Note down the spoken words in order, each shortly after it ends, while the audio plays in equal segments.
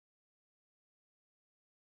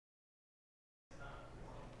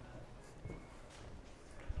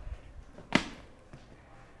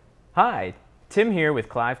Hi, Tim here with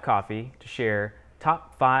Clive Coffee to share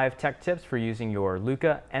top 5 tech tips for using your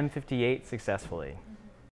Lucca M58 successfully.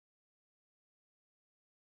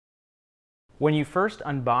 When you first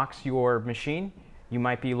unbox your machine, you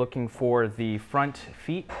might be looking for the front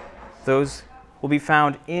feet. Those will be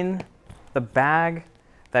found in the bag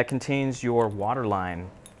that contains your water line.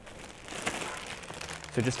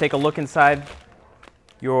 So just take a look inside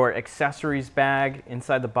your accessories bag,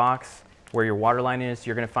 inside the box where your water line is.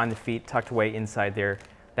 You're going to find the feet tucked away inside there.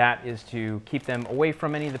 That is to keep them away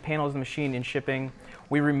from any of the panels of the machine in shipping.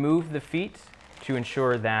 We remove the feet to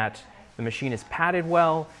ensure that the machine is padded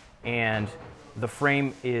well and the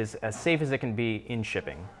frame is as safe as it can be in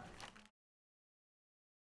shipping.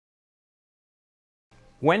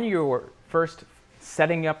 When you're first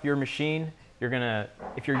setting up your machine,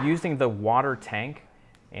 if you're using the water tank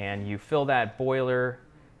and you fill that boiler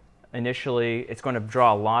initially, it's going to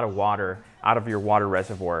draw a lot of water out of your water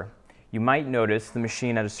reservoir. You might notice the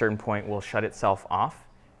machine at a certain point will shut itself off.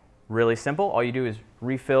 Really simple. All you do is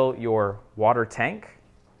refill your water tank.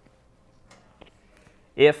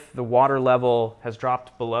 If the water level has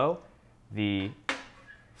dropped below, the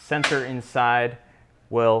sensor inside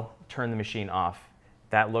will turn the machine off.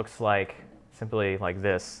 That looks like simply like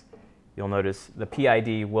this. You'll notice the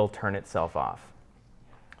PID will turn itself off.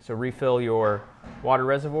 So refill your water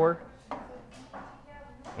reservoir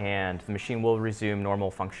and the machine will resume normal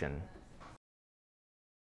function.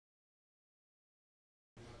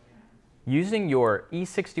 Using your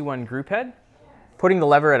E61 group head, putting the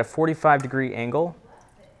lever at a 45-degree angle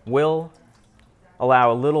will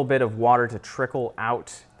allow a little bit of water to trickle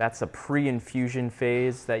out. That's a pre-infusion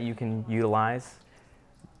phase that you can utilize.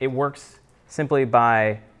 It works simply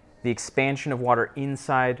by the expansion of water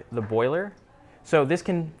inside the boiler. So this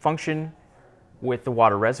can function with the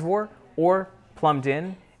water reservoir or plumbed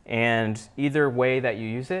in, and either way that you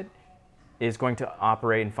use it is going to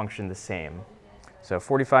operate and function the same. So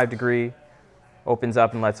 45 degree opens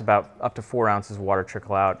up and lets about up to 4 ounces of water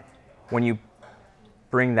trickle out. When you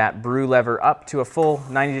bring that brew lever up to a full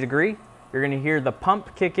 90 degree, you're going to hear the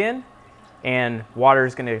pump kick in and water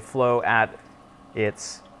is going to flow at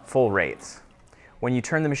its full rates. When you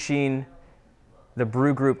turn the machine, the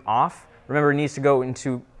brew group off, remember it needs to go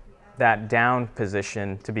into that down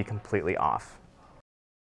position to be completely off.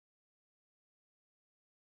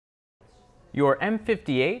 Your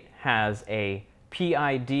M58 has a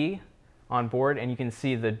PID on board and you can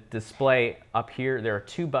see the display up here. There are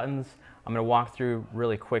 2 buttons. I'm going to walk through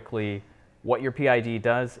really quickly what your PID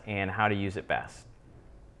does and how to use it best.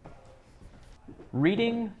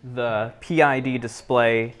 Reading the PID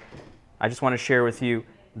display, I just want to share with you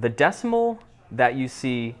the decimal that you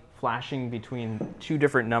see flashing between 2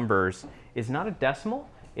 different numbers is not a decimal,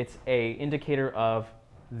 it's an indicator of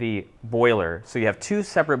the boiler. So you have 2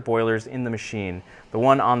 separate boilers in the machine. The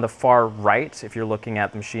one on the far right, if you're looking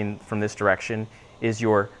at the machine from this direction, is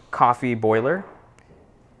your coffee boiler.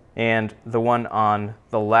 And the one on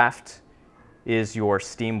the left is your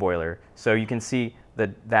steam boiler. So you can see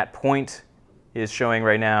that that point is showing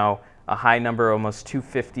right now a high number, almost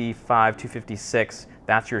 255, 256.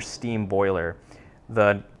 That's your steam boiler.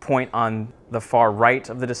 The point on the far right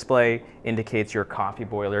of the display indicates your coffee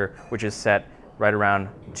boiler, which is set right around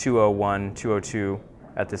 201, 202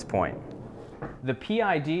 at this point. The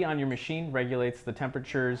PID on your machine regulates the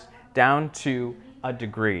temperatures down to a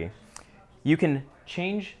degree. You can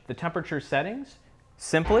change the temperature settings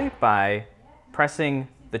simply by pressing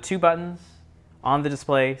the 2 buttons on the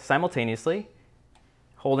display simultaneously,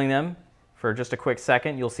 holding them for just a quick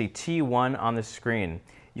second. You'll see T1 on the screen.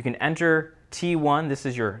 You can enter T1, this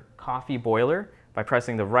is your coffee boiler, by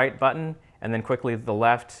pressing the right button and then quickly the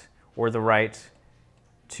left or the right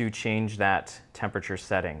to change that temperature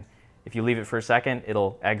setting. If you leave it for a second,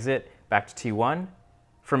 it'll exit back to T1.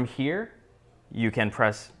 From here, you can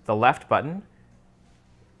press the left button.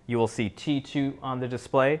 You will see T2 on the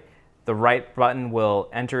display. The right button will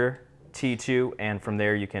enter T2, and from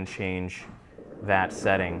there you can change that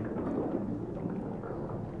setting.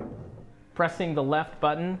 Pressing the left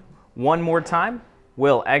button one more time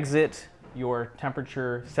will exit your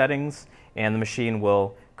temperature settings and the machine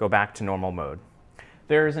will go back to normal mode.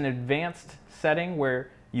 There's an advanced setting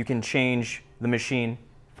where you can change the machine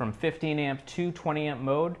from 15 amp to 20 amp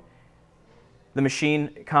mode. The machine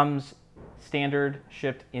comes standard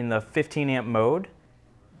shipped in the 15 amp mode.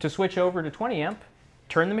 To switch over to 20 amp,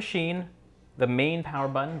 turn the machine, the main power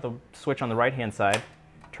button, the switch on the right hand side,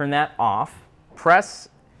 turn that off, press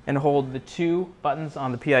and hold the 2 buttons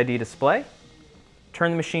on the PID display, turn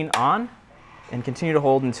the machine on, and continue to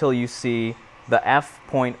hold until you see the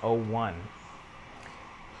F.01.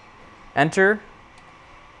 Enter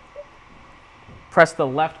Press the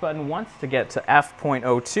left button once to get to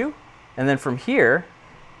f.02, and then from here,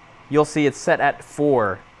 you'll see it's set at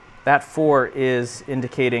 4. That 4 is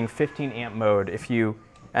indicating 15 amp mode. If you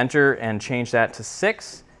enter and change that to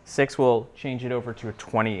 6, 6 will change it over to a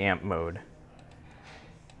 20 amp mode.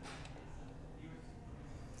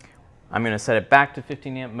 I'm going to set it back to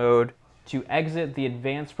 15 amp mode. To exit the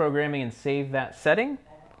advanced programming and save that setting,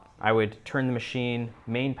 I would turn the machine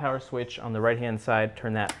main power switch on the right hand side,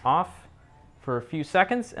 turn that off for a few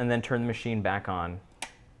seconds, and then turn the machine back on.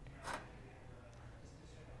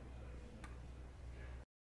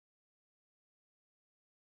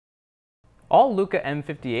 All Lucca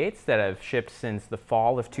M58s that have shipped since the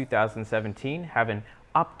fall of 2017 have an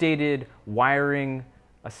updated wiring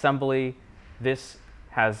assembly. This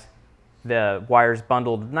has the wires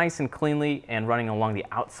bundled nice and cleanly and running along the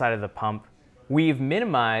outside of the pump. We've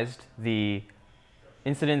minimized the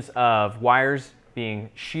incidence of wires being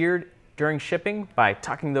sheared during shipping by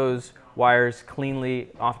tucking those wires cleanly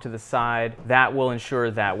off to the side. That will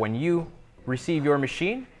ensure that when you receive your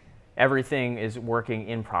machine, everything is working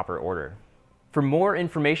in proper order. For more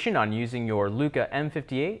information on using your Lucca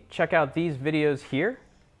M58, check out these videos here.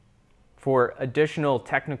 For additional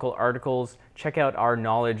technical articles, check out our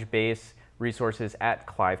knowledge base resources at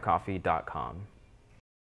clivecoffee.com.